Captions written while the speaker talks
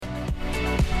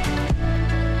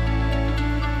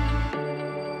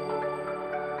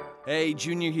Hey,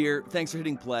 Junior here. Thanks for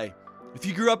hitting play. If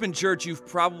you grew up in church, you've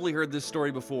probably heard this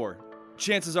story before.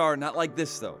 Chances are not like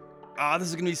this, though. This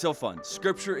is going to be so fun.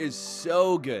 Scripture is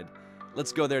so good.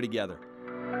 Let's go there together.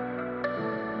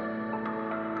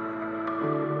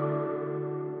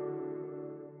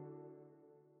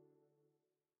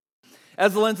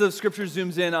 As the lens of Scripture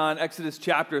zooms in on Exodus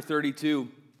chapter 32,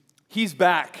 he's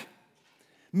back.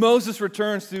 Moses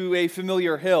returns to a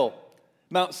familiar hill,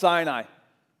 Mount Sinai.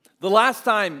 The last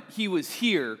time he was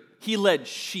here, he led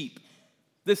sheep.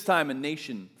 This time a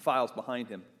nation files behind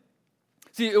him.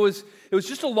 See, it was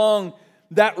just along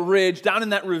that ridge, down in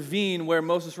that ravine where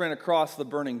Moses ran across the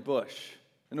burning bush.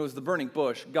 And it was the burning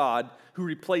bush, God, who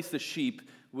replaced the sheep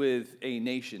with a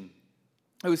nation.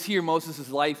 It was here Moses'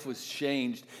 life was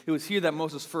changed. It was here that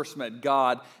Moses first met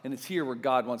God, and it's here where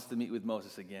God wants to meet with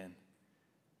Moses again.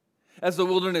 As the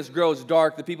wilderness grows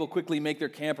dark, the people quickly make their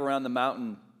camp around the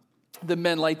mountain. The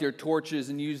men light their torches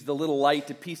and use the little light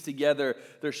to piece together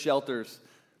their shelters.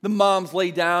 The moms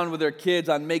lay down with their kids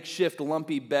on makeshift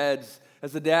lumpy beds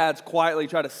as the dads quietly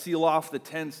try to seal off the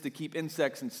tents to keep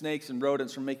insects and snakes and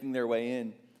rodents from making their way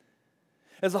in.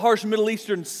 As the harsh Middle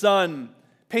Eastern sun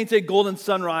paints a golden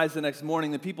sunrise the next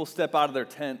morning, the people step out of their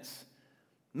tents.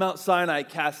 Mount Sinai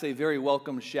casts a very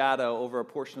welcome shadow over a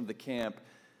portion of the camp.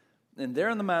 And there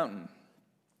on the mountain,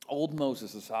 old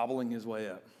Moses is hobbling his way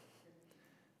up.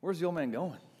 Where's the old man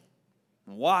going?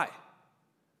 And why?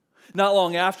 Not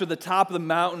long after, the top of the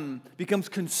mountain becomes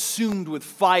consumed with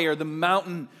fire. The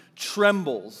mountain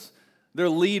trembles. Their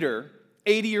leader,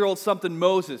 80-year-old something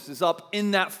Moses, is up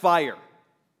in that fire.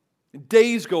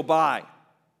 Days go by.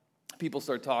 People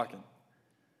start talking.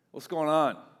 What's going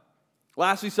on?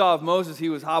 Last we saw of Moses, he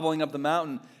was hobbling up the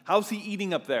mountain. How's he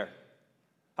eating up there?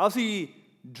 How's he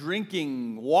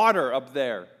drinking water up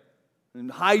there? And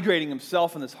hydrating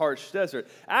himself in this harsh desert.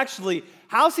 Actually,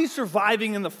 how's he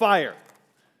surviving in the fire?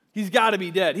 He's got to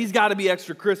be dead. He's got to be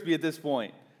extra crispy at this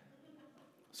point.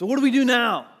 So what do we do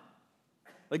now?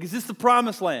 Is this the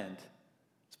promised land?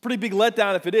 It's a pretty big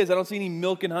letdown if it is. I don't see any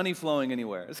milk and honey flowing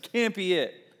anywhere. This can't be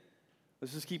it.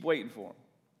 Let's just keep waiting for him.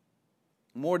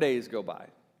 More days go by.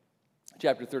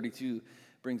 Chapter 32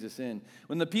 brings us in.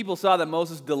 When the people saw that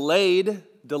Moses delayed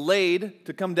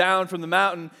to come down from the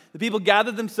mountain, the people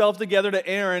gathered themselves together to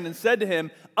Aaron and said to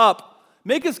him, "Up,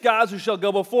 make us gods who shall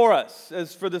go before us.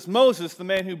 As for this Moses, the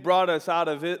man who brought us out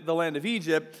of the land of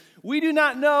Egypt, we do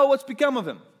not know what's become of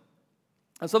him."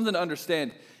 Now, something to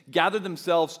understand. Gathered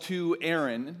themselves to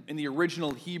Aaron in the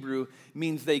original Hebrew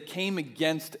means they came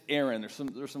against Aaron.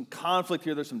 There's some conflict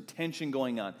here. There's some tension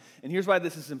going on. And here's why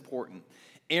this is important.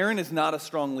 Aaron is not a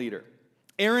strong leader.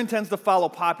 Aaron tends to follow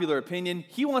popular opinion.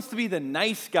 He wants to be the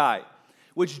nice guy,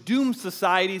 which dooms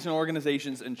societies and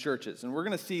organizations and churches. And we're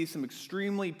going to see some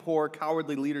extremely poor,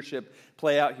 cowardly leadership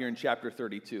play out here in chapter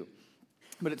 32.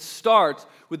 But it starts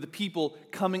with the people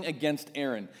coming against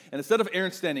Aaron. And instead of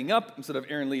Aaron standing up, instead of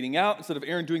Aaron leading out, instead of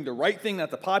Aaron doing the right thing, not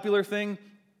the popular thing,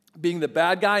 being the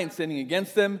bad guy and standing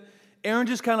against them, Aaron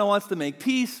just kind of wants to make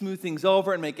peace, smooth things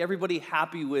over, and make everybody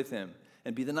happy with him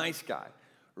and be the nice guy.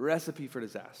 Recipe for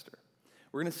disaster.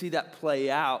 We're going to see that play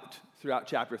out throughout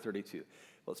chapter 32.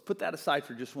 Let's put that aside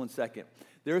for just one second.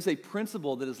 There is a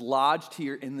principle that is lodged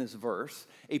here in this verse,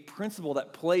 a principle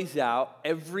that plays out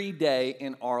every day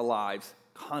in our lives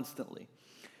constantly.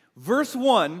 Verse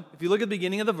 1, if you look at the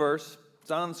beginning of the verse, it's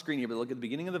not on the screen here, but look at the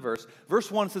beginning of the verse.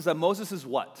 Verse 1 says that Moses is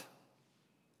what?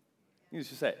 You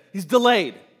just say it. He's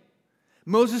delayed.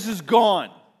 Moses is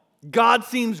gone. God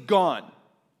seems gone.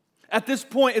 At this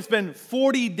point, it's been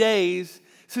 40 days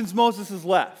since Moses has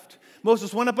left.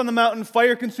 Moses went up on the mountain,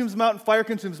 fire consumes the mountain, fire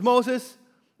consumes Moses,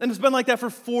 and it's been like that for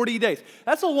 40 days.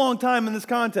 That's a long time in this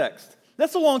context.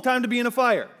 That's a long time to be in a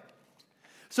fire.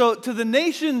 So to the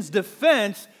nation's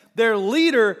defense, their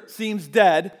leader seems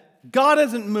dead. God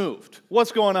hasn't moved.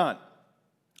 What's going on?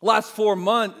 Last 4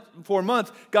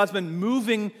 months, God's been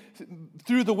moving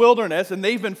through the wilderness, and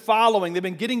they've been following. They've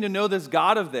been getting to know this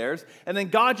God of theirs, and then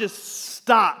God just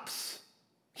stops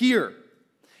here.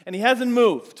 And he hasn't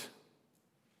moved.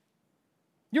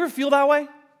 You ever feel that way?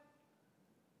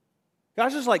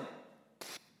 God's just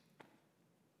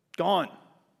gone.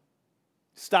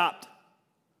 Stopped.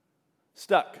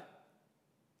 Stuck.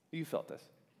 You felt this.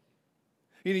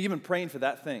 You've been praying for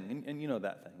that thing, and you know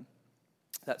that thing.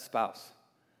 That spouse.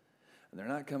 And they're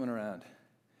not coming around.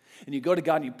 And you go to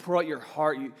God and you pour out your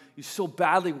heart. You so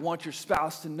badly want your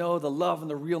spouse to know the love and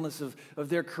the realness of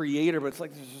their creator, but it's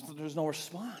like there's no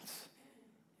response.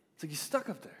 It's like you're stuck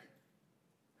up there.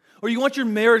 Or you want your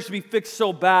marriage to be fixed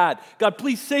so bad. God,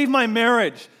 please save my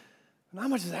marriage. Not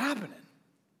much is happening.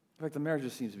 In fact, the marriage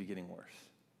just seems to be getting worse.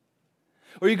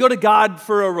 Or you go to God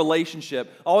for a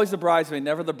relationship, always the bridesmaid,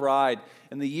 never the bride,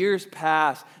 and the years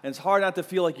pass, and it's hard not to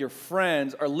feel like your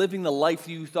friends are living the life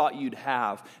you thought you'd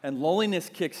have, and loneliness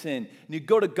kicks in, and you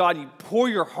go to God and you pour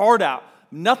your heart out.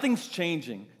 Nothing's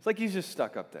changing. It's like he's just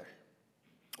stuck up there.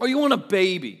 Or you want a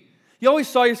baby. You always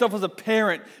saw yourself as a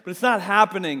parent, but it's not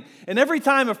happening. And every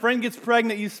time a friend gets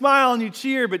pregnant, you smile and you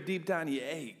cheer, but deep down you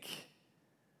ache.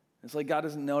 It's like God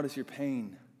doesn't notice your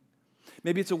pain.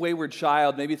 Maybe it's a wayward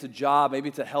child, maybe it's a job, maybe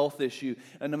it's a health issue,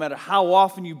 and no matter how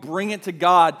often you bring it to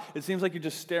God, it seems like you're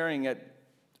just staring at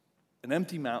an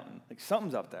empty mountain, like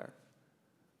something's up there,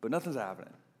 but nothing's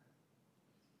happening.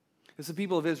 It's the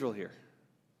people of Israel here.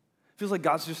 It feels like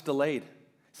God's just delayed.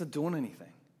 He's not doing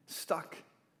anything. Stuck.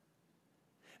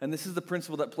 And this is the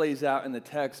principle that plays out in the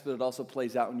text, but it also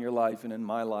plays out in your life and in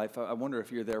my life. I wonder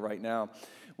if you're there right now.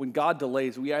 When God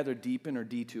delays, we either deepen or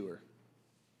detour.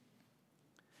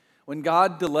 When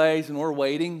God delays and we're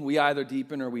waiting, we either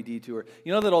deepen or we detour.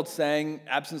 You know that old saying,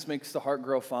 absence makes the heart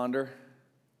grow fonder?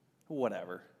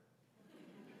 Whatever.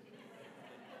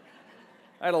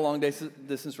 I had a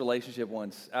long-distance relationship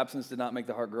once. Absence did not make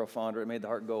the heart grow fonder. It made the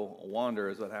heart go wander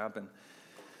is what happened.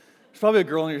 There's probably a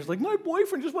girl in here who's like, my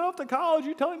boyfriend just went off to college.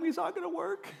 You telling me he's not going to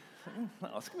work? No,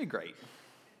 it's going to be great.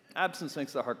 Absence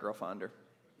makes the heart grow fonder.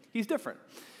 He's different.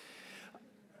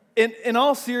 In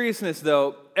all seriousness,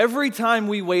 though, every time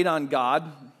we wait on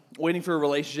God, waiting for a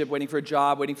relationship, waiting for a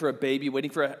job, waiting for a baby, waiting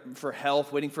for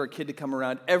health, waiting for a kid to come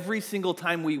around, every single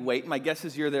time we wait, my guess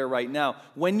is you're there right now,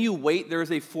 when you wait, there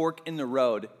is a fork in the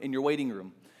road in your waiting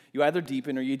room. You either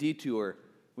deepen or you detour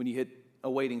when you hit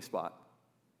a waiting spot.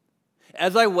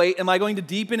 As I wait, am I going to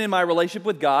deepen in my relationship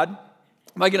with God?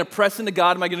 Am I going to press into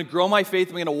God? Am I going to grow my faith?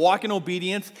 Am I going to walk in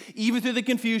obedience, even through the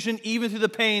confusion, even through the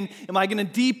pain? Am I going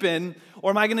to deepen,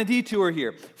 or am I going to detour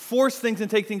here? Force things and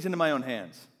take things into my own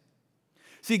hands.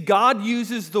 See, God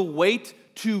uses the wait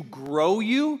to grow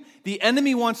you. The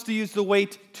enemy wants to use the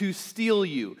wait to steal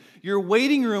you. Your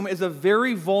waiting room is a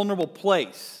very vulnerable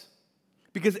place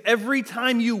because every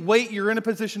time you wait, you're in a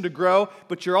position to grow,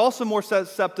 but you're also more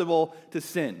susceptible to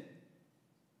sin.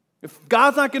 If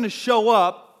God's not going to show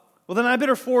up, well, then I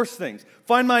better force things,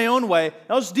 find my own way, and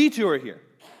I'll just detour here.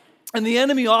 And the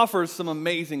enemy offers some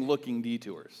amazing looking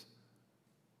detours.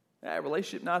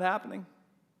 Relationship not happening.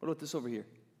 What about this over here?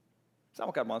 It's not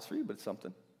what God wants for you, but it's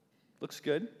something. Looks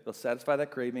good. It'll satisfy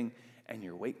that craving, and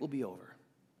your wait will be over.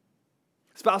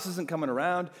 Spouse isn't coming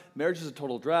around. Marriage is a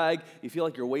total drag. You feel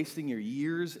like you're wasting your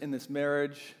years in this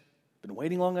marriage. Been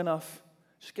waiting long enough.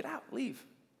 Just get out, leave.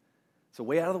 It's a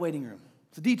way out of the waiting room.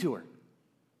 It's a detour.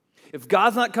 If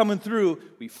God's not coming through,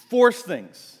 we force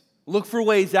things. Look for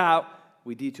ways out,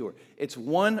 we detour. It's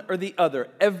one or the other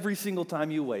every single time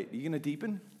you wait. Are you going to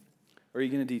deepen or are you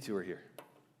going to detour here?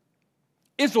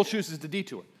 Israel chooses to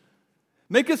detour.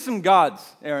 Make us some gods,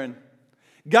 Aaron.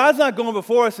 God's not going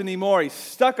before us anymore. He's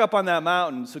stuck up on that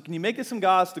mountain. So can you make us some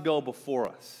gods to go before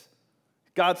us?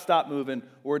 God, stop moving.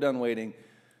 We're done waiting.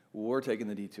 We're taking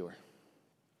the detour.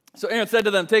 So Aaron said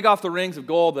to them, take off the rings of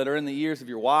gold that are in the ears of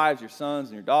your wives, your sons,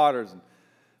 and your daughters, and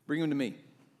bring them to me.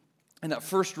 And that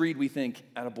first read, we think,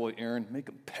 attaboy, Aaron, make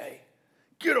them pay.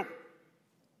 Get them. And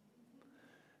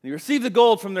he received the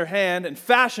gold from their hand and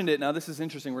fashioned it. Now, this is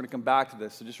interesting. We're going to come back to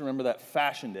this, so just remember that,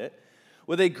 fashioned it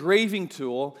with a graving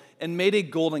tool and made a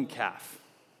golden calf.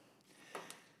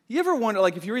 You ever wonder,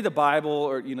 like if you read the Bible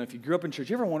or, if you grew up in church,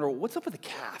 you ever wonder, what's up with the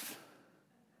calf?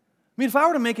 I mean, if I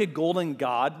were to make a golden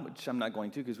god, which I'm not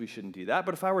going to because we shouldn't do that,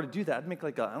 but if I were to do that, I'd make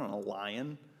like a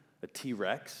lion, a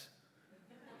T-Rex.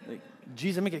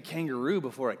 Geez, I'd make a kangaroo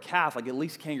before a calf. Like at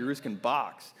least kangaroos can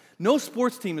box. No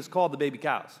sports team is called the baby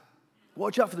cows.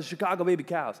 Watch out for the Chicago baby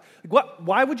cows.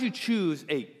 Why would you choose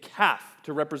a calf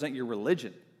to represent your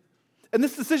religion? And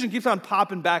this decision keeps on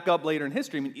popping back up later in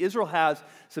history. I mean, Israel has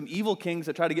some evil kings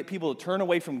that try to get people to turn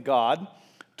away from God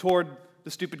toward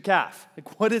the stupid calf.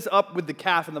 Like, what is up with the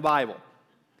calf in the Bible?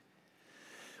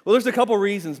 Well, there's a couple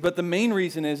reasons, but the main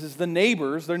reason is their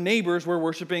neighbors were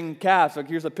worshiping calves. Like,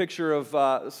 here's a picture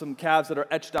of some calves that are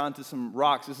etched onto some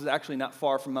rocks. This is actually not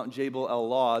far from Mount Jabal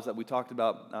el-Lawz that we talked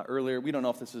about earlier. We don't know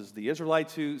if this is the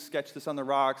Israelites who sketched this on the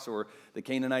rocks or the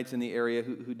Canaanites in the area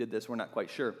who did this. We're not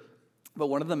quite sure. But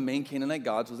one of the main Canaanite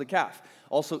gods was a calf.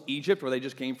 Also, Egypt, where they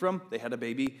just came from, they had a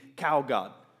baby cow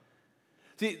god.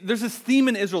 See, there's this theme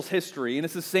in Israel's history, and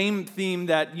it's the same theme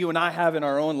that you and I have in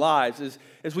our own lives,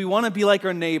 is we want to be like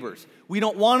our neighbors. We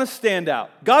don't want to stand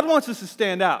out. God wants us to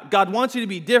stand out. God wants you to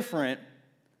be different.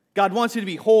 God wants you to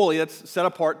be holy. That's set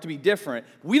apart to be different.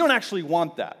 We don't actually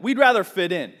want that. We'd rather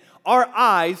fit in. Our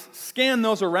eyes scan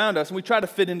those around us, and we try to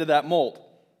fit into that mold.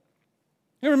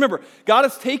 And remember, God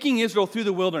is taking Israel through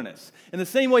the wilderness in the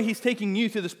same way he's taking you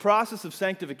through this process of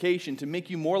sanctification to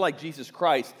make you more like Jesus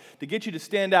Christ, to get you to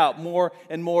stand out more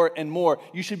and more and more.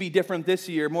 You should be different this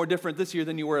year, more different this year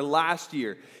than you were last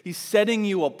year. He's setting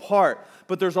you apart,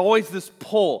 but there's always this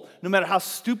pull, no matter how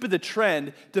stupid the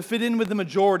trend, to fit in with the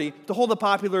majority, to hold a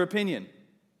popular opinion.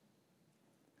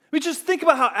 We just think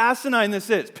about how asinine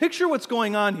this is. Picture what's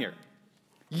going on here.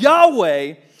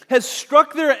 Yahweh has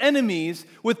struck their enemies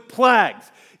with plagues.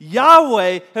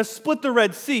 Yahweh has split the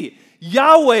Red Sea.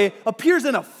 Yahweh appears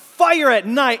in a fire at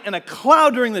night and a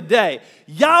cloud during the day.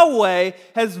 Yahweh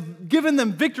has given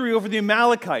them victory over the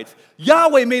Amalekites.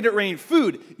 Yahweh made it rain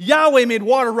food. Yahweh made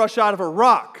water rush out of a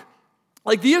rock.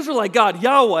 Like the Israelite God,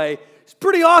 Yahweh, is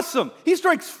pretty awesome. He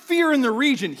strikes fear in the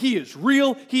region. He is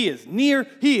real. He is near.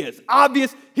 He is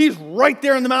obvious. He's right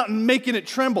there in the mountain making it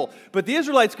tremble. But the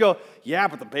Israelites go, yeah,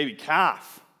 but the baby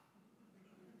calf.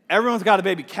 Everyone's got a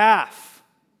baby calf.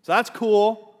 So that's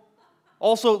cool.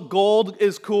 Also, gold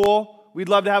is cool. We'd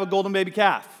love to have a golden baby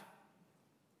calf.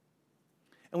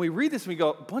 And we read this and we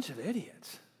go, a bunch of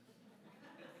idiots.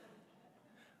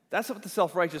 That's what the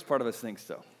self-righteous part of us thinks,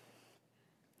 though.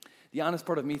 The honest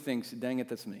part of me thinks, dang it,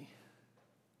 that's me.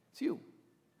 It's you.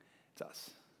 It's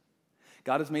us.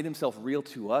 God has made himself real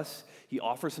to us. He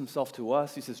offers himself to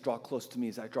us. He says, draw close to me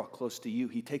as I draw close to you.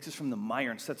 He takes us from the mire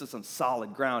and sets us on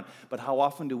solid ground. But how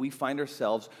often do we find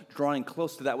ourselves drawing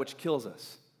close to that which kills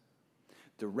us?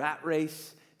 The rat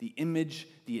race, the image,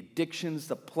 the addictions,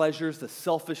 the pleasures, the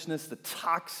selfishness, the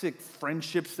toxic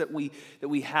friendships that we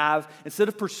have. Instead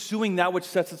of pursuing that which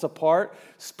sets us apart,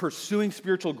 pursuing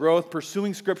spiritual growth,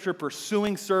 pursuing scripture,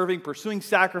 pursuing serving, pursuing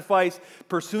sacrifice,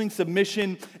 pursuing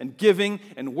submission and giving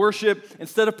and worship,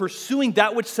 instead of pursuing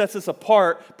that which sets us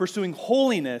apart, pursuing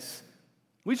holiness,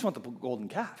 we just want the golden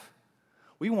calf.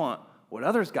 We want what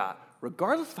others got.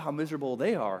 Regardless of how miserable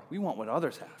they are, we want what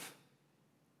others have.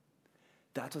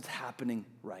 That's what's happening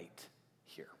right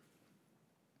here.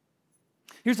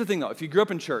 Here's the thing, though. If you grew up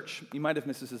in church, you might have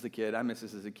missed this as a kid. I missed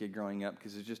this as a kid growing up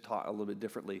because it's just taught a little bit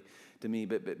differently to me.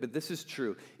 But this is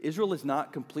true. Israel is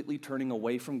not completely turning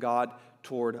away from God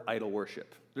toward idol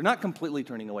worship. They're not completely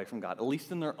turning away from God, at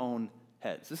least in their own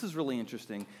heads. This is really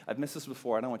interesting. I've missed this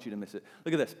before. I don't want you to miss it.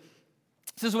 Look at this.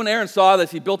 This is when Aaron saw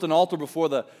this. He built an altar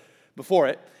before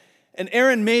it. And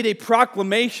Aaron made a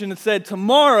proclamation that said,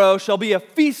 tomorrow shall be a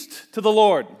feast to the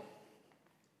Lord.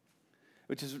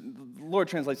 Which is, the Lord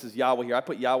translates as Yahweh here. I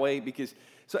put Yahweh because,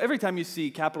 so every time you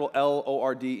see capital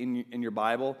L-O-R-D in your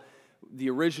Bible, the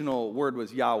original word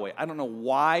was Yahweh. I don't know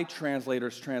why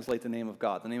translators translate the name of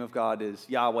God. The name of God is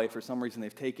Yahweh. For some reason,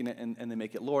 they've taken it and they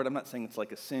make it Lord. I'm not saying it's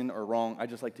like a sin or wrong. I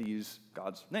just like to use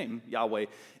God's name, Yahweh,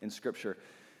 in Scripture.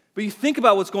 But you think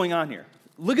about what's going on here.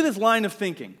 Look at this line of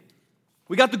thinking.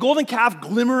 We got the golden calf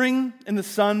glimmering in the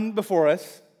sun before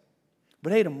us.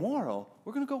 But hey, tomorrow,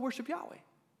 we're going to go worship Yahweh.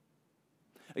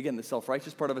 Again, the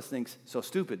self-righteous part of us thinks, so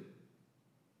stupid.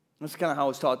 That's kind of how it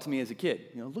was taught to me as a kid.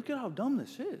 Look at how dumb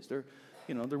this is. They're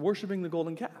worshiping the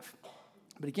golden calf.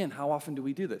 But again, how often do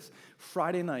we do this?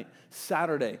 Friday night,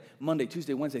 Saturday, Monday,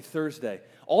 Tuesday, Wednesday, Thursday.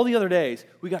 All the other days,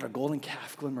 we got our golden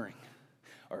calf glimmering.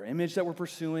 Our image that we're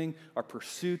pursuing, our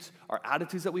pursuits, our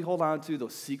attitudes that we hold on to,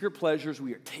 those secret pleasures,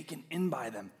 we are taken in by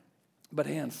them. But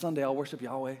hey, on Sunday, I'll worship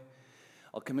Yahweh.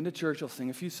 I'll come into church, I'll sing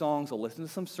a few songs, I'll listen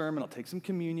to some sermon, I'll take some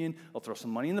communion, I'll throw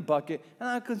some money in the bucket, and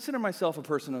I'll consider myself a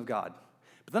person of God.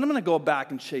 But then I'm going to go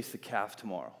back and chase the calf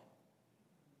tomorrow.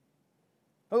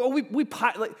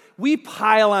 We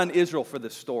pile on Israel for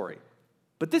this story.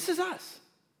 But this is us.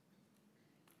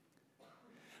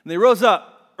 And they rose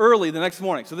up early the next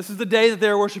morning. So this is the day that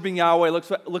they're worshiping Yahweh.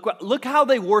 Look how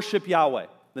they worship Yahweh.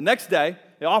 The next day,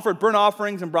 they offered burnt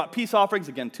offerings and brought peace offerings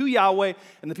again to Yahweh,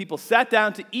 and the people sat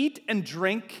down to eat and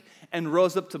drink and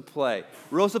rose up to play.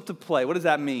 Rose up to play. What does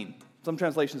that mean? Some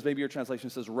translations, maybe your translation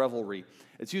says revelry.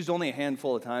 It's used only a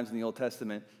handful of times in the Old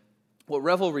Testament. What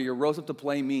revelry or rose up to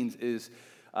play means is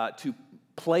to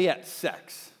play at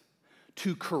sex,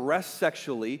 to caress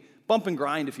sexually, bump and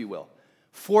grind, if you will.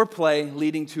 Foreplay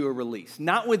leading to a release.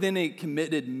 Not within a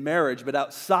committed marriage, but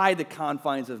outside the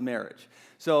confines of marriage.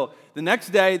 So the next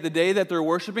day, the day that they're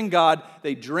worshiping God,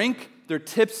 they drink, they're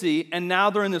tipsy, and now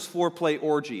they're in this foreplay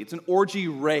orgy. It's an orgy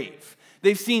rave.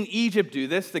 They've seen Egypt do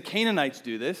this. The Canaanites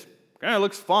do this. Kind of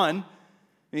looks fun.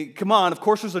 I mean, come on, of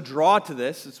course there's a draw to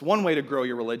this. It's one way to grow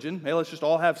your religion. Hey, let's just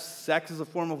all have sex as a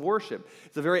form of worship.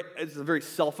 It's a very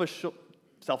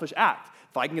selfish act.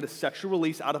 If I can get a sexual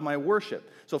release out of my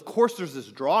worship. So of course there's this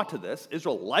draw to this.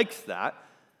 Israel likes that.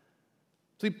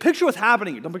 So you picture what's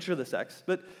happening here. Don't picture the sex,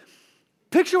 but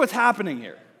picture what's happening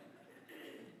here.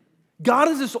 God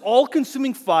is this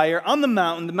all-consuming fire on the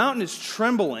mountain. The mountain is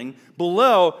trembling.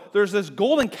 Below, there's this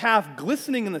golden calf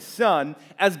glistening in the sun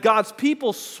as God's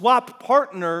people swap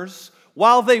partners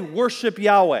while they worship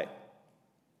Yahweh.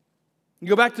 You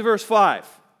go back to verse 5.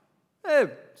 Hey,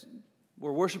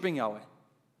 we're worshiping Yahweh.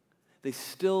 They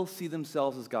still see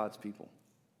themselves as God's people.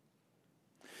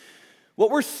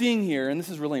 What we're seeing here, and this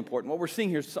is really important, what we're seeing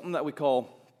here is something that we call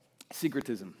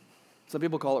syncretism. Some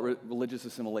people call it religious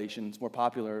assimilation. It's more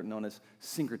popular, known as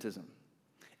syncretism.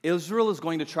 Israel is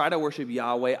going to try to worship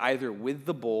Yahweh either with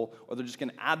the bull or they're just going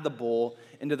to add the bull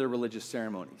into their religious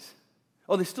ceremonies.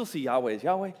 Oh, they still see Yahweh as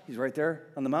Yahweh. He's right there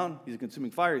on the mountain. He's a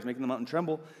consuming fire. He's making the mountain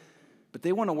tremble. But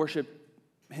they want to worship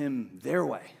him their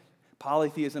way.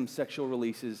 Polytheism, sexual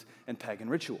releases, and pagan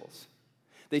rituals.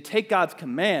 They take God's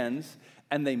commands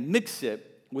and they mix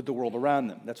it with the world around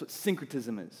them. That's what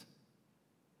syncretism is.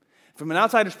 From an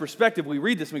outsider's perspective, we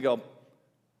read this and we go,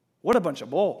 what a bunch of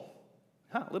bull.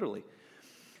 Literally.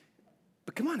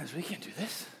 But come on, Israel, you can't do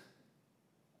this.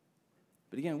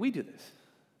 But again, we do this.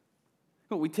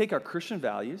 We take our Christian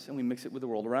values and we mix it with the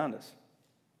world around us.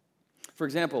 For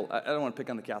example, I don't want to pick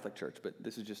on the Catholic Church, but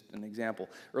this is just an example.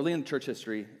 Early in church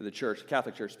history, the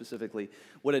Catholic Church specifically,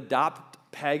 would adopt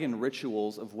pagan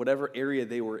rituals of whatever area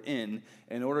they were in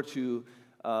order to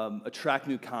attract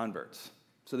new converts.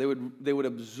 So they would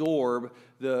absorb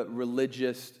the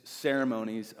religious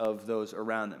ceremonies of those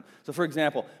around them. So for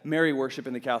example, Mary worship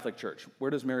in the Catholic Church.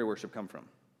 Where does Mary worship come from?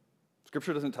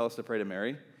 Scripture doesn't tell us to pray to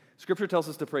Mary. Scripture tells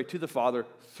us to pray to the Father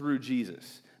through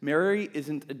Jesus. Mary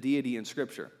isn't a deity in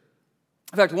Scripture.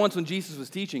 In fact, once when Jesus was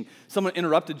teaching, someone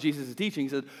interrupted Jesus' teaching. He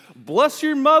said, "Bless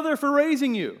your mother for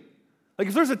raising you." Like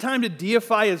if there's a time to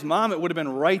deify his mom, it would have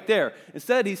been right there.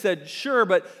 Instead, he said, sure,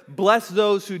 but bless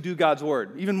those who do God's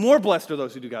word. Even more blessed are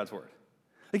those who do God's word.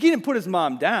 Like he didn't put his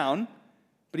mom down,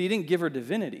 but he didn't give her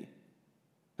divinity.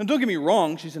 And don't get me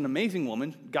wrong, she's an amazing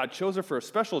woman. God chose her for a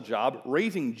special job,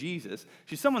 raising Jesus.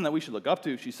 She's someone that we should look up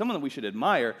to. She's someone that we should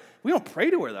admire. We don't pray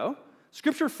to her, though.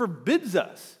 Scripture forbids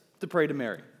us to pray to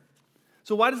Mary.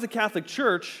 So why does the Catholic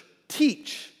Church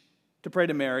teach to pray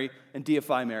to Mary and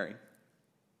deify Mary?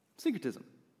 Syncretism.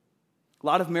 A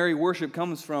lot of Mary worship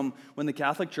comes from when the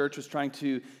Catholic Church was trying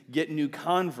to get new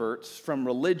converts from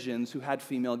religions who had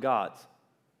female gods.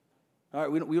 All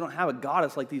right, we don't have a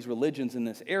goddess like these religions in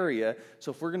this area, so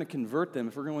if we're going to convert them,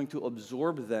 if we're going to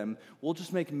absorb them, we'll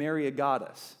just make Mary a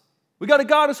goddess. We got a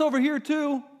goddess over here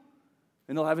too,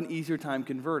 and they'll have an easier time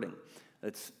converting.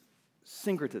 That's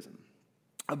syncretism,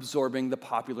 absorbing the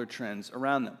popular trends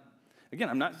around them. Again,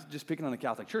 I'm not just picking on the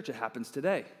Catholic Church, it happens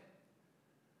today.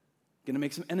 Going to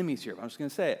make some enemies here, but I'm just going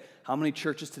to say it. How many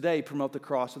churches today promote the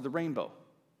cross of the rainbow?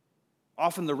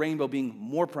 Often the rainbow being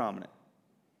more prominent.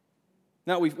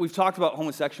 Now, we've talked about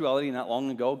homosexuality not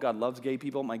long ago. God loves gay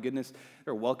people. My goodness,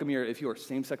 they're welcome here. If you are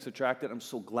same-sex attracted, I'm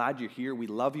so glad you're here. We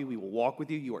love you. We will walk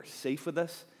with you. You are safe with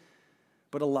us.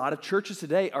 But a lot of churches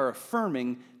today are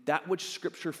affirming that which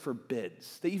Scripture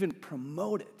forbids. They even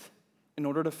promote it in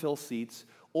order to fill seats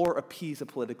or appease a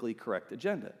politically correct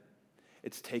agenda.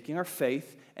 It's taking our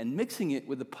faith and mixing it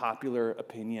with the popular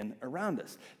opinion around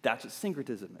us. That's what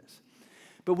syncretism is.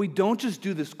 But we don't just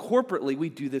do this corporately, we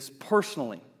do this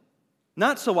personally.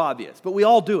 Not so obvious, but we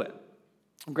all do it.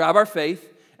 We grab our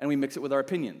faith and we mix it with our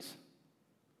opinions.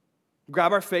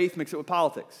 Grab our faith, mix it with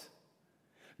politics.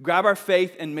 Grab our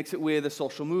faith and mix it with a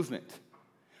social movement.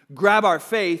 Grab our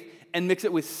faith and mix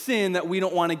it with sin that we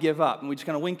don't want to give up. And we just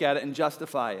kind of wink at it and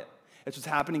justify it. That's what's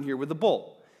happening here with the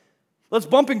bull. Let's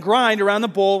bump and grind around the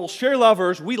bull. We'll share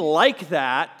lovers. We like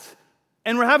that.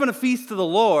 And we're having a feast to the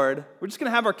Lord. We're just going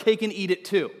to have our cake and eat it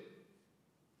too.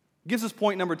 Gives us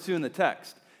point number 2 in the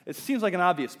text. It seems like an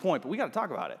obvious point, but we got to talk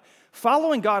about it.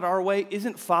 Following God our way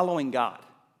isn't following God.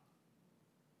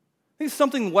 I think it's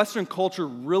something Western culture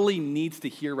really needs to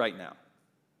hear right now.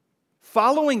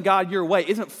 Following God your way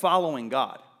isn't following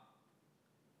God.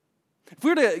 If we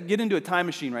were to get into a time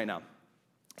machine right now,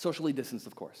 socially distanced,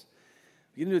 of course,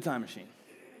 we get into a time machine,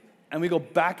 and we go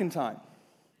back in time,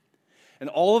 and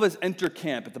all of us enter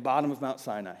camp at the bottom of Mount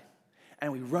Sinai,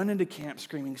 and we run into camp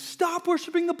screaming, "Stop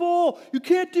worshiping the bull! You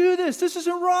can't do this! This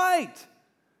isn't right!"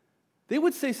 They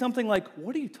would say something like,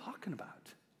 "What are you talking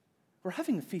about? We're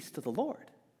having a feast to the Lord.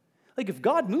 Like, if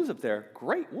God moves up there,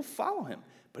 great, we'll follow him,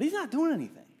 but he's not doing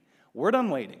anything. We're done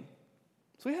waiting."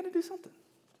 So we had to do something.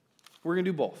 We're going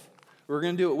to do both. We're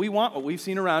going to do what we want, what we've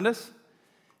seen around us,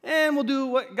 and we'll do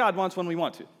what God wants when we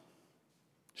want to.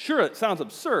 Sure, it sounds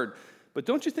absurd, but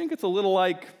don't you think it's a little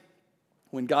like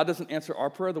when God doesn't answer our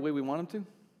prayer the way we want him to?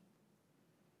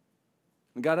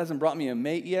 When God hasn't brought me a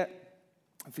mate yet,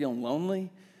 I'm feeling lonely.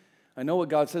 I know what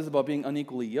God says about being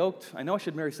unequally yoked. I know I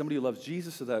should marry somebody who loves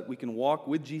Jesus so that we can walk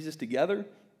with Jesus together.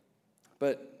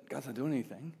 But God's not doing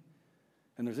anything.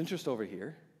 And there's interest over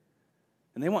here.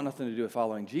 And they want nothing to do with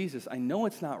following Jesus. I know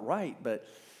it's not right, but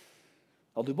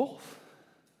I'll do both.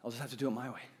 I'll just have to do it my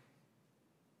way.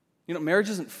 Marriage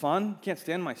isn't fun. Can't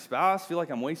stand my spouse. Feel like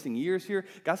I'm wasting years here.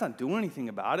 God's not doing anything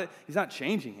about it. He's not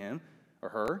changing him or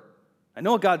her. I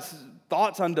know God's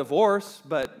thoughts on divorce,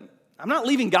 but I'm not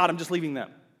leaving God. I'm just leaving them.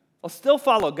 I'll still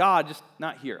follow God, just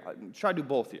not here. I try to do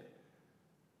both here.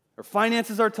 Our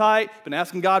finances are tight. Been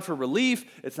asking God for relief.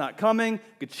 It's not coming.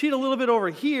 Could cheat a little bit over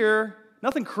here.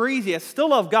 Nothing crazy. I still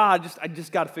love God. I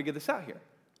just got to figure this out here.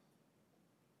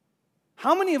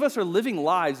 How many of us are living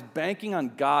lives banking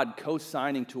on God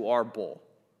co-signing to our bull?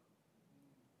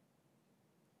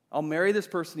 I'll marry this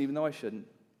person even though I shouldn't.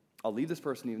 I'll leave this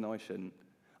person even though I shouldn't.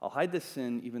 I'll hide this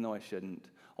sin even though I shouldn't.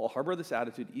 I'll harbor this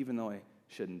attitude even though I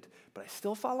shouldn't. But I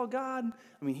still follow God.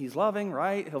 I mean, he's loving,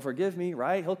 right? He'll forgive me,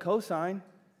 right? He'll co-sign.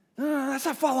 No, that's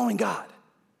not following God.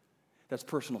 That's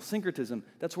personal syncretism.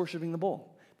 That's worshiping the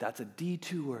bull. That's a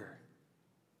detour.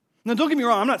 Now, don't get me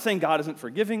wrong. I'm not saying God isn't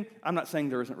forgiving. I'm not saying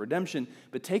there isn't redemption.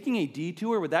 But taking a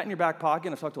detour with that in your back pocket,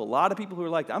 and I've talked to a lot of people who are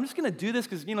like that. I'm just going to do this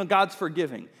because, God's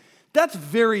forgiving. That's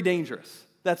very dangerous.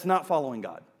 That's not following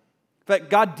God. In fact,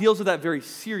 God deals with that very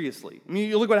seriously. I mean,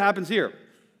 you look what happens here.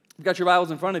 You've got your Bibles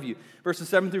in front of you. Verses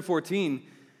 7 through 14.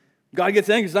 God gets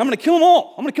angry and says, I'm going to kill them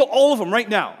all. I'm going to kill all of them right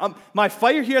now. My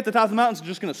fire here at the top of the mountains is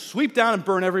just going to sweep down and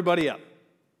burn everybody up.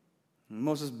 And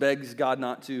Moses begs God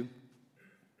not to.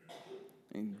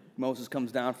 And Moses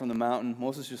comes down from the mountain.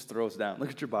 Moses just throws down. Look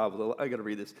at your Bible. I got to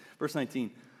read this. Verse 19.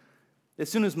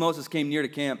 As soon as Moses came near to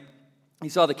camp, he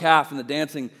saw the calf and the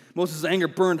dancing. Moses' anger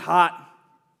burned hot.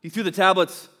 He threw the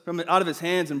tablets out of his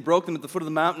hands and broke them at the foot of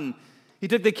the mountain. He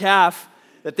took the calf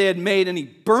that they had made, and he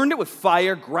burned it with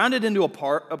fire, ground it into a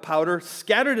powder,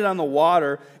 scattered it on the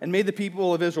water, and made the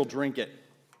people of Israel drink it.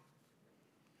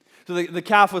 So the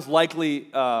calf was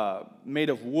likely made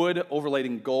of wood overlaid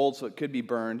in gold, so it could be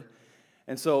burned.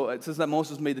 And so it says that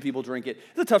Moses made the people drink it.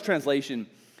 It's a tough translation.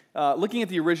 Looking at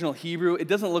the original Hebrew, it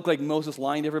doesn't look like Moses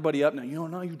lined everybody up. Now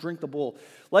you drink the bull.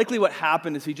 Likely what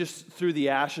happened is he just threw the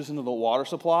ashes into the water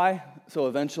supply, so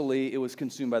eventually it was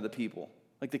consumed by the people.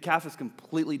 Like the calf is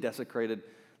completely desecrated.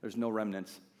 There's no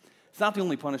remnants. It's not the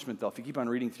only punishment, though. If you keep on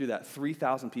reading through that,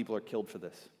 3,000 people are killed for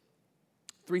this.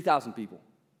 3,000 people,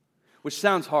 which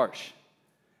sounds harsh.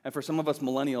 And for some of us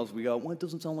millennials, we go, well, it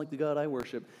doesn't sound like the God I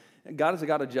worship. And God is a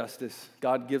God of justice.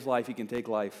 God gives life. He can take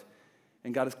life.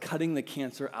 And God is cutting the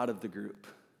cancer out of the group.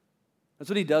 That's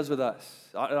what he does with us.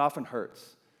 It often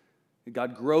hurts.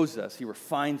 God grows us. He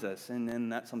refines us.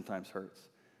 And that sometimes hurts.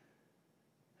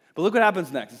 But look what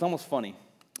happens next. It's almost funny.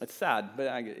 It's sad, but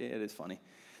it is funny.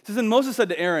 It says, and Moses said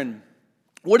to Aaron,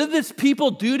 what did this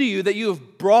people do to you that you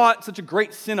have brought such a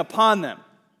great sin upon them?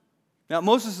 Now,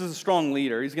 Moses is a strong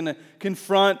leader. He's going to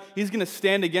confront, he's going to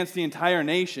stand against the entire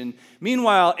nation.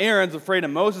 Meanwhile, Aaron's afraid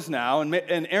of Moses now, and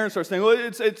Aaron starts saying, well,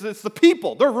 it's the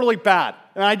people. They're really bad,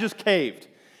 and I just caved.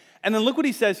 And then look what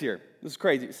he says here. This is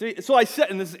crazy. See, so I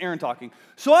said, and this is Aaron talking,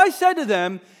 so I said to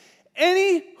them,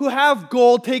 any who have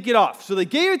gold, take it off. So they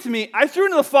gave it to me. I threw it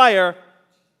into the fire,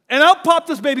 and out popped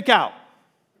this baby cow.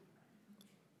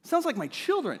 Sounds like my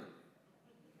children.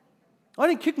 I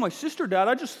didn't kick my sister, Dad.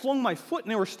 I just flung my foot,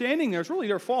 and they were standing there. It's really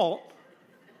their fault.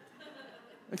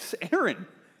 It's Aaron.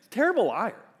 He's a terrible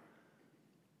liar.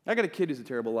 I got a kid who's a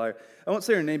terrible liar. I won't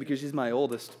say her name because she's my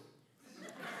oldest.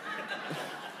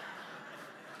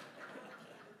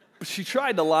 But she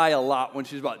tried to lie a lot when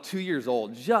she was about 2 years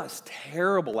old. Just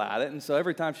terrible at it. And so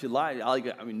every time she lied, I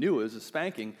knew it was a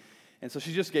spanking. And so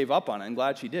she just gave up on it. I'm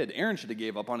glad she did. Aaron should have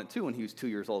gave up on it too when he was 2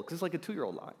 years old, because it's like a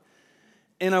 2-year-old lie.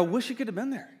 And I wish he could have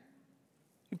been there.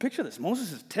 You picture this.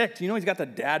 Moses is ticked. He's got the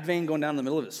dad vein going down the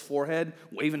middle of his forehead,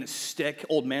 waving his stick,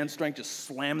 old man strength, just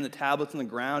slamming the tablets on the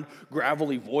ground,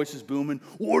 gravelly voices booming.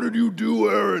 What did you do,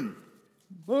 Aaron?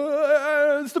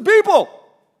 It's the people.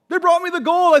 They brought me the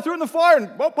gold. I threw it in the fire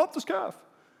and popped this calf.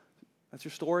 That's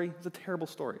your story? It's a terrible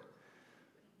story.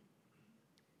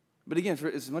 But again,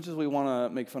 for as much as we want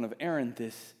to make fun of Aaron,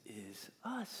 this is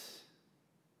us.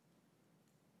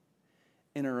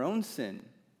 In our own sin,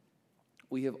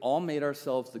 we have all made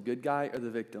ourselves the good guy or the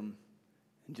victim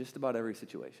in just about every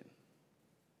situation.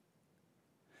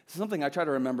 This is something I try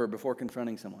to remember before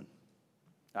confronting someone.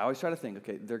 I always try to think,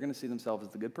 okay, they're going to see themselves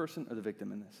as the good person or the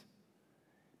victim in this.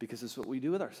 Because it's what we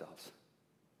do with ourselves.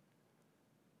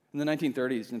 In the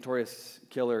 1930s, notorious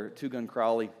killer Two-Gun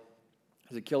Crowley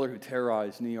was a killer who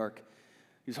terrorized New York.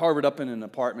 He was harbored up in an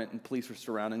apartment, and police were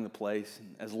surrounding the place.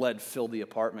 And as lead filled the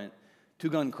apartment,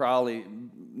 Two-Gun Crowley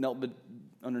knelt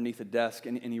underneath a desk,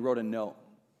 and he wrote a note.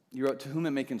 He wrote, "To whom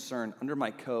it may concern, under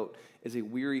my coat is a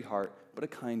weary heart, but a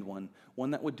kind one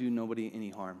that would do nobody any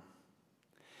harm."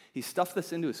 He stuffed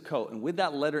this into his coat, and with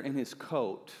that letter in his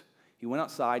coat, he went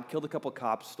outside, killed a couple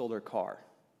cops, stole their car.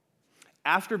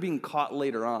 After being caught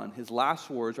later on, his last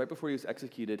words, right before he was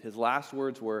executed, his last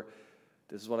words were,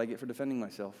 "This is what I get for defending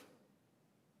myself."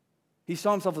 He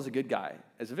saw himself as a good guy,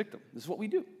 as a victim. This is what we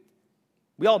do.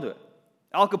 We all do it.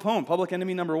 Al Capone, public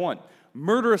enemy number one.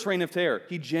 Murderous reign of terror.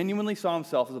 He genuinely saw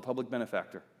himself as a public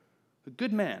benefactor. A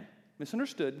good man,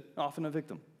 misunderstood, often a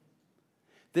victim.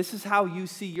 This is how you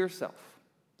see yourself.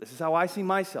 This is how I see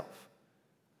myself.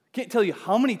 Can't tell you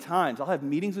how many times I'll have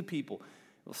meetings with people.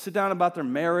 They'll sit down about their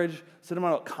marriage, sit down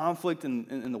about conflict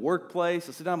in the workplace,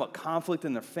 they'll sit down about conflict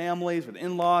in their families with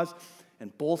in-laws,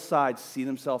 and both sides see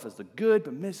themselves as the good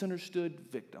but misunderstood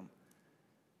victim.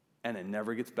 And it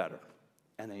never gets better.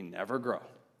 And they never grow.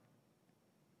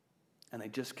 And they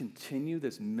just continue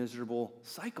this miserable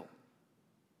cycle.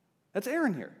 That's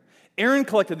Aaron here. Aaron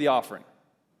collected the offering.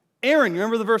 Aaron, you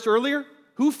remember the verse earlier?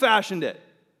 Who fashioned it?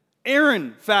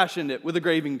 Aaron fashioned it with a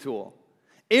graving tool.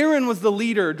 Aaron was the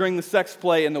leader during the sex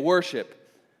play and the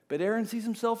worship. But Aaron sees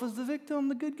himself as the victim,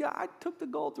 the good guy. I took the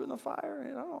gold through the fire.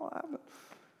 And I don't know what happened.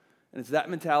 And it's that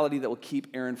mentality that will keep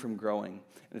Aaron from growing.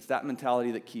 And it's that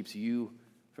mentality that keeps you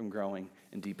from growing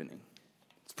and deepening.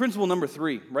 It's principle number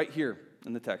 3, right here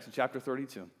in the text, in chapter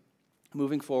 32.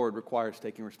 Moving forward requires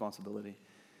taking responsibility.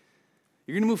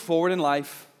 You're going to move forward in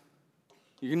life.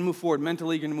 You're going to move forward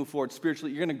mentally. You're going to move forward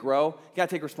spiritually. You're going to grow. You got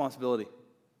to take responsibility.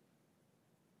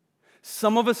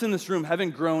 Some of us in this room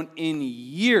haven't grown in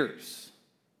years.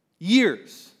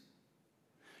 Years.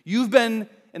 You've been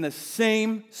in the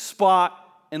same spot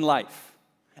in life.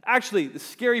 Actually, the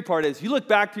scary part is you look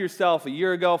back to yourself a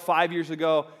year ago, 5 years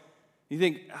ago, you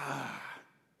think, I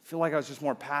feel like I was just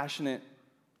more passionate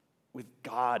with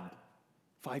God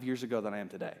 5 years ago than I am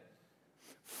today.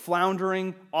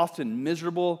 Floundering, often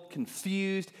miserable,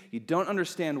 confused. You don't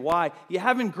understand why. You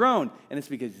haven't grown. And it's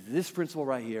because this principle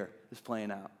right here is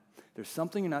playing out. There's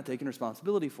something you're not taking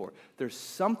responsibility for. There's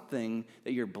something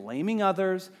that you're blaming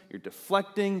others, you're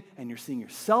deflecting, and you're seeing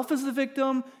yourself as the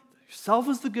victim, yourself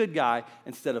as the good guy,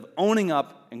 instead of owning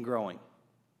up and growing.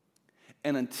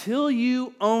 And until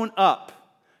you own up,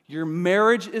 your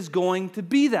marriage is going to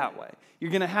be that way.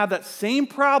 You're going to have that same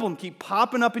problem keep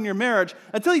popping up in your marriage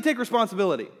until you take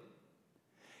responsibility.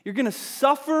 You're going to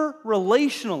suffer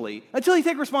relationally until you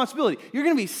take responsibility. You're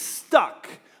going to be stuck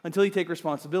until you take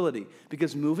responsibility,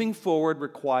 because moving forward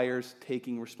requires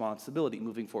taking responsibility.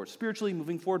 Moving forward spiritually,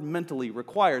 moving forward mentally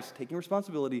requires taking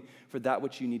responsibility for that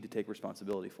which you need to take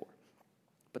responsibility for.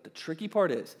 But the tricky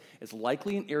part is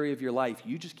likely an area of your life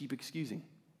you just keep excusing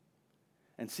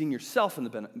and seeing yourself in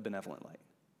the benevolent light.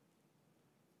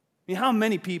 I mean, how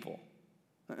many people,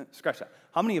 scratch that,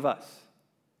 how many of us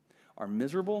are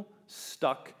miserable,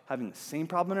 stuck, having the same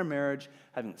problem in our marriage,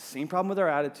 having the same problem with our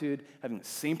attitude, having the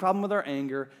same problem with our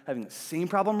anger, having the same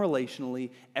problem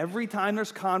relationally? Every time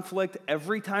there's conflict,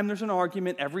 every time there's an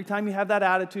argument, every time you have that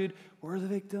attitude, we're the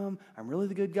victim, I'm really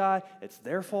the good guy, it's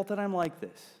their fault that I'm like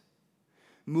this.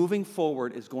 Moving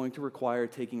forward is going to require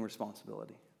taking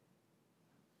responsibility.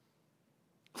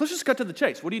 Let's just cut to the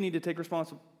chase. What do you need to take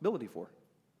responsibility for?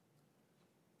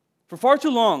 For far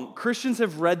too long, Christians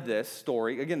have read this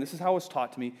story. Again, this is how it's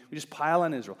taught to me. We just pile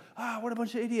on Israel. What a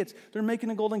bunch of idiots. They're making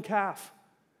a golden calf.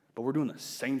 But we're doing the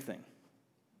same thing.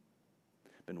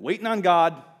 Been waiting on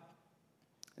God.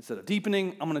 Instead of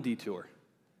deepening, I'm going to detour.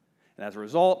 And as a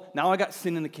result, now I got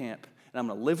sin in the camp. And I'm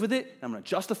going to live with it. I'm going to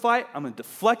justify it. I'm going to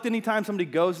deflect anytime somebody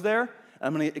goes there.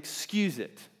 I'm going to excuse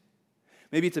it.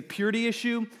 Maybe it's a purity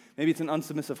issue. Maybe it's an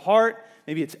unsubmissive heart.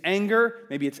 Maybe it's anger.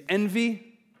 Maybe it's envy.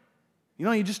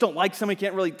 You just don't like somebody,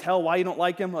 can't really tell why you don't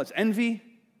like them. Well, it's envy.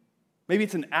 Maybe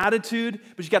it's an attitude,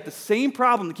 but you got the same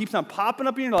problem that keeps on popping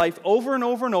up in your life over and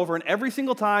over and over, and every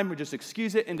single time we just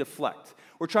excuse it and deflect.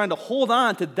 We're trying to hold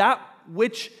on to that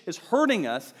which is hurting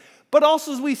us, but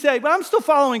also as we say, but I'm still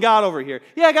following God over here.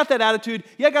 Yeah, I got that attitude.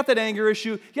 Yeah, I got that anger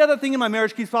issue. Yeah, that thing in my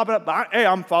marriage keeps popping up. But hey,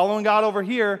 I'm following God over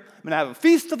here. I'm going to have a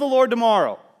feast of the Lord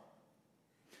tomorrow.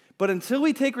 But until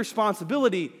we take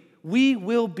responsibility, we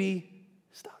will be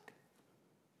stuck.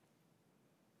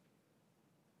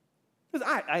 Because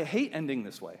I hate ending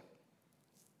this way.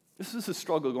 This is a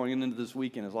struggle going into this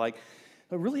weekend. It's like,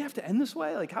 do I really have to end this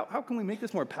way? Like, how can we make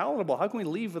this more palatable? How can we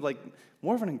leave with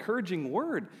more of an encouraging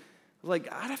word? I'd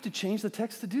have to change the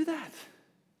text to do that.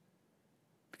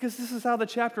 Because this is how the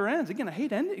chapter ends. Again, I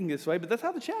hate ending this way, but that's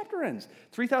how the chapter ends.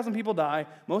 3,000 people die.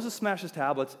 Moses smashes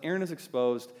tablets. Aaron is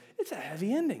exposed. It's a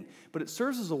heavy ending, but it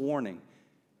serves as a warning.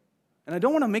 And I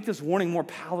don't want to make this warning more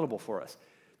palatable for us.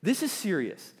 This is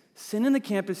serious. Sin in the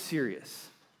camp is serious.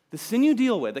 The sin you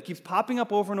deal with that keeps popping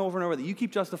up over and over and over that you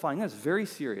keep justifying, that's very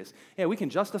serious. Yeah, we can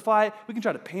justify it. We can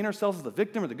try to paint ourselves as the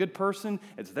victim or the good person.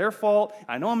 It's their fault.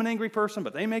 I know I'm an angry person,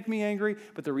 but they make me angry.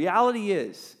 But the reality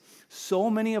is, so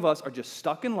many of us are just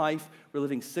stuck in life. We're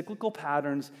living cyclical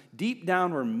patterns. Deep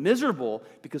down, we're miserable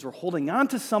because we're holding on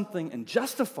to something and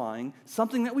justifying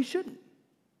something that we shouldn't.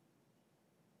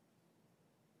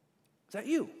 Is that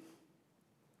you?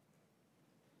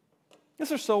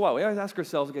 Yes, or so what? We always ask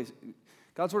ourselves, okay,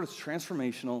 God's word is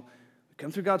transformational. We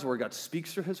come through God's word. God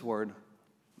speaks through his word.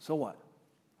 So what?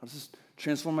 How does this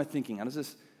transform my thinking? How does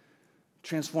this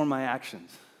transform my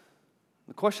actions?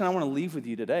 The question I want to leave with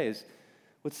you today is,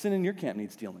 what sin in your camp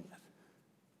needs dealing with?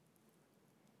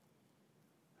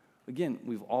 Again,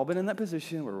 we've all been in that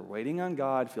position where we're waiting on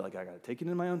God, feel like I got to take it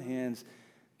in my own hands,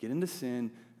 get into sin,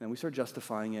 and then we start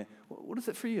justifying it. What is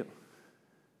it for you?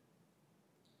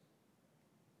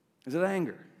 Is it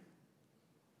anger?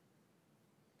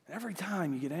 Every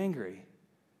time you get angry,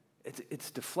 it's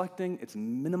deflecting, it's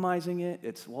minimizing it,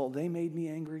 it's, well, they made me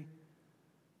angry.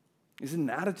 Is it an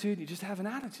attitude? You just have an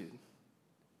attitude.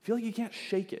 You feel like you can't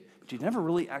shake it, but you've never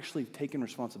really actually taken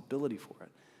responsibility for it.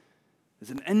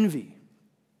 Is it an envy?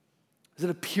 Is it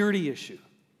a purity issue?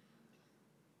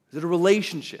 Is it a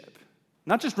relationship?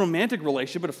 Not just romantic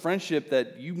relationship, but a friendship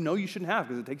that you know you shouldn't have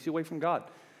because it takes you away from God.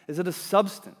 Is it a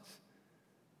substance?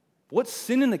 What's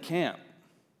sin in the camp?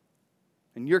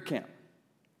 In your camp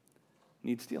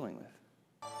needs dealing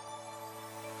with.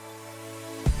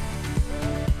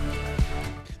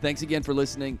 Thanks again for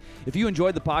listening. If you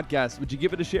enjoyed the podcast, would you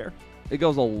give it a share? It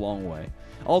goes a long way.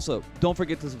 Also, don't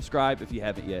forget to subscribe if you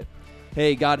haven't yet.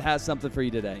 Hey, God has something for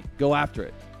you today. Go after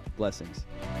it. Blessings.